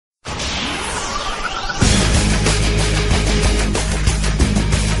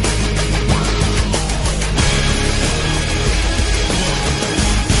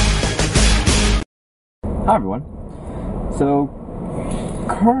Hi everyone. So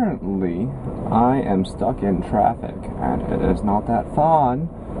currently I am stuck in traffic and it is not that fun,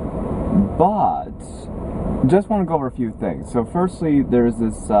 but just want to go over a few things. So firstly, there's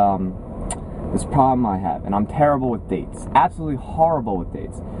this problem I have, and I'm terrible with dates. Absolutely horrible with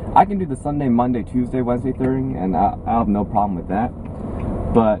dates. I can do the Sunday, Monday, Tuesday, Wednesday thing, and I'll have no problem with that.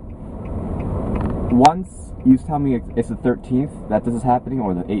 But once you tell me it's the 13th that this is happening,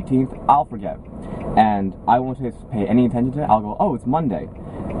 or the 18th, I'll forget. And I won't pay any attention to it. I'll go, oh, it's Monday.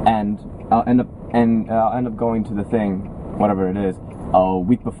 And I'll end up going to the thing, whatever it is, a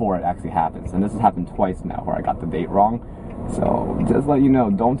week before it actually happens. And this has happened twice now where I got the date wrong. So just let you know,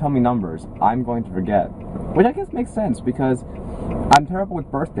 don't tell me numbers. I'm going to forget. Which I guess makes sense because I'm terrible with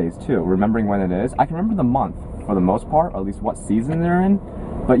birthdays too, remembering when it is. I can remember the month for the most part, or at least what season they're in.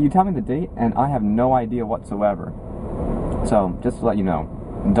 But you tell me the date and I have no idea whatsoever. So just to let you know,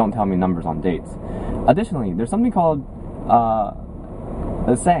 don't tell me numbers on dates. Additionally, there's something called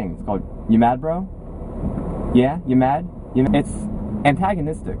a saying. It's called "You mad, bro? Yeah, you mad?" It's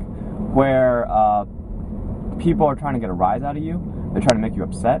antagonistic, where people are trying to get a rise out of you. They're trying to make you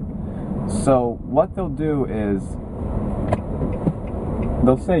upset. So what they'll do is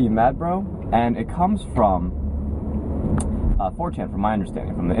they'll say, "You mad, bro?" and it comes from 4chan, from my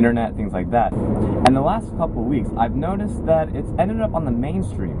understanding, from the internet, things like that. And the last couple of weeks, I've noticed that it's ended up on the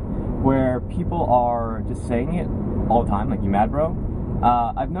mainstream, where people are just saying it all the time, like, "You mad, bro?"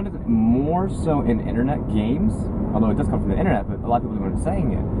 I've noticed it more so in internet games, although it does come from the internet, but a lot of people are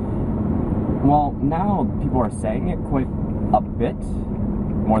saying it. Well, now people are saying it quite a bit,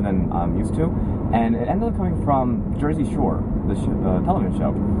 more than I'm used to, and it ended up coming from Jersey Shore, the television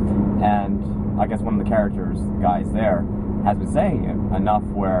show, and I guess one of the characters, guys there, has been saying it enough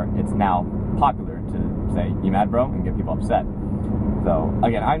where it's now popular to say, "You mad, bro?" and get people upset. So,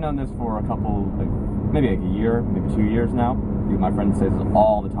 again, I've known this for a couple, maybe like a year, maybe 2 years now, because my friend says this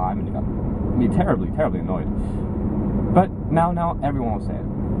all the time, and it got me terribly, terribly annoyed. But now everyone will say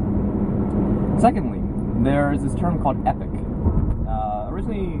it. Secondly, there is this term called epic.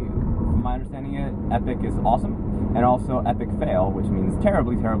 Originally, from my understanding it, epic is awesome, and also epic fail, which means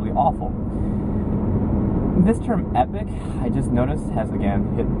terribly, terribly awful. This term epic, I just noticed, has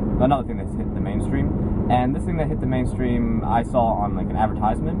again hit another thing that's hit the mainstream. And this thing that hit the mainstream, I saw on like an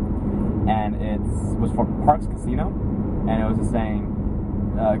advertisement, and it was for Parks Casino, and it was just saying,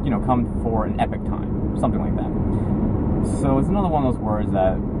 come for an epic time, something like that. So it's another one of those words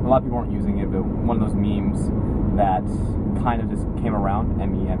that a lot of people aren't using it, but one of those memes that kind of just came around,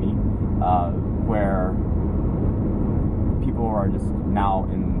 M-E-M-E, where people are just now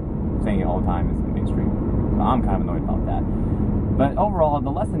saying it all the time is in the mainstream. So I'm kind of annoyed about that. But overall,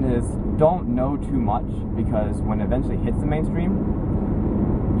 the lesson is don't know too much, because when it eventually hits the mainstream,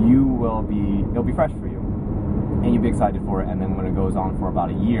 it'll be fresh for you, and you'll be excited for it. And then when it goes on for about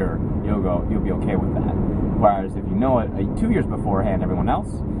a year, you'll be okay with that. Whereas if you know it 2 years beforehand, everyone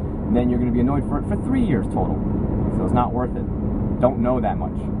else, then you're going to be annoyed for it for 3 years total. So it's not worth it. Don't know that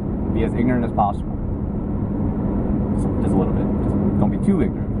much. Be as ignorant as possible. Just a little bit. Just don't be too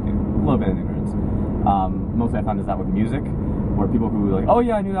ignorant. Okay? A little bit of ignorance. Mostly I found this out with music, where people who are like, "Oh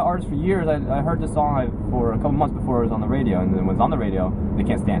yeah, I knew that artist for years. I heard this song for a couple months before it was on the radio, and then when it's on the radio, they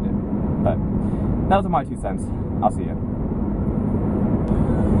can't stand it." But those are my 2 cents. I'll see you.